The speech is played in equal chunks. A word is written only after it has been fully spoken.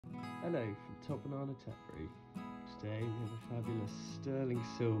Hello from Top Banana Taproot. Today we have a fabulous Sterling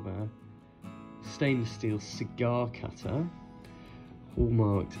Silver stainless steel cigar cutter,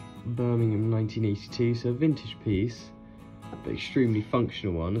 hallmarked Birmingham 1982, so a vintage piece, but extremely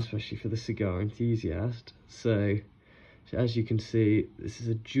functional one, especially for the cigar enthusiast. So as you can see, this is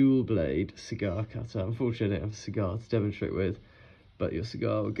a dual blade cigar cutter. Unfortunately I don't have a cigar to demonstrate with, but your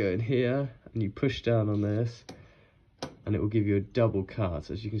cigar will go in here and you push down on this and it will give you a double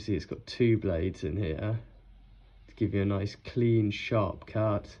cut. As you can see, it's got two blades in here to give you a nice clean sharp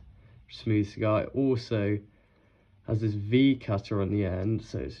cut, smooth cigar. It also has this V cutter on the end,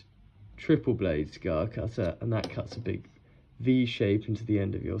 so it's triple blade cigar cutter, and that cuts a big V shape into the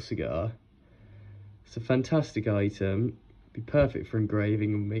end of your cigar. It's a fantastic item, be perfect for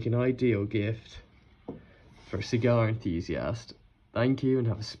engraving and make an ideal gift for a cigar enthusiast. Thank you and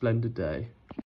have a splendid day.